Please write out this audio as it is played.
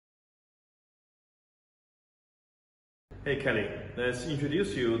Hey Kelly, let's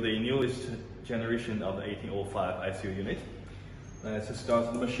introduce you the newest generation of the 1805 ICU unit. Let's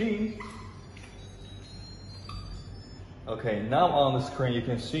start the machine. Okay, now on the screen you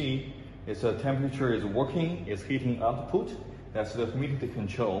can see its temperature is working, its heating output. That's the humidity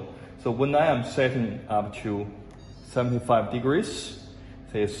control. So when I am setting up to 75 degrees,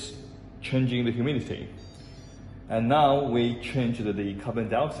 it's changing the humidity. And now we changed the carbon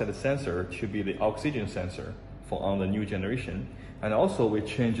dioxide sensor to be the oxygen sensor on the new generation. And also we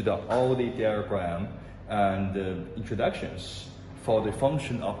changed all the diagram and introductions for the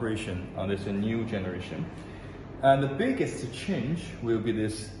function operation on this new generation. And the biggest change will be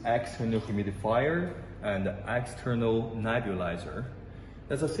this external humidifier and external nebulizer.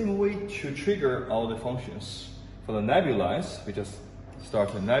 That's the same way to trigger all the functions. For the nebulize, we just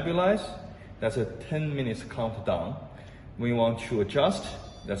start to nebulize. That's a 10 minutes countdown. We want to adjust,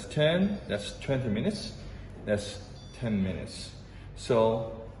 that's 10, that's 20 minutes. That's 10 minutes.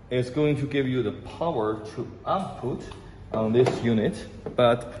 So it's going to give you the power to output on this unit.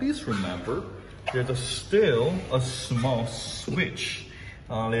 But please remember, there's still a small switch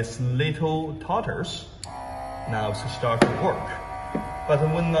on this little toters. Now it's start to work. But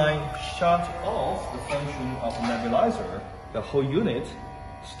when I shut off the function of the nebulizer, the whole unit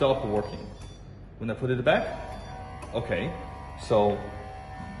stopped working. When I put it back, okay, so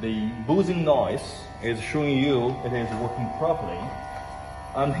the buzzing noise is showing you it is working properly.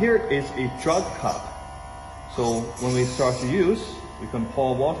 And here is a drug cup. So when we start to use, we can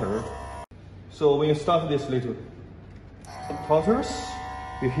pour water. So when you start this little totters,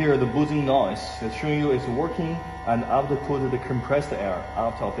 you hear the buzzing noise. It's showing you it's working and output the compressed air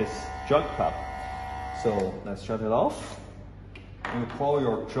out of this drug cup. So let's shut it off. When you pour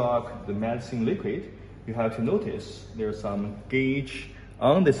your drug, the medicine liquid, you have to notice there's some gauge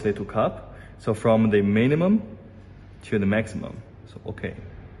on this little cup. So from the minimum to the maximum. So okay.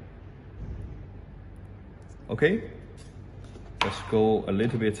 Okay. Let's go a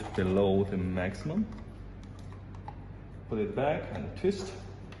little bit below the maximum. Put it back and twist.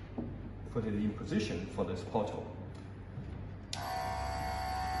 Put it in position for this portal.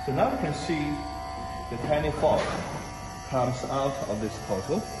 So now you can see the tiny fog comes out of this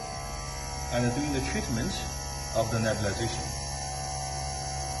portal and doing the treatment of the nebulization.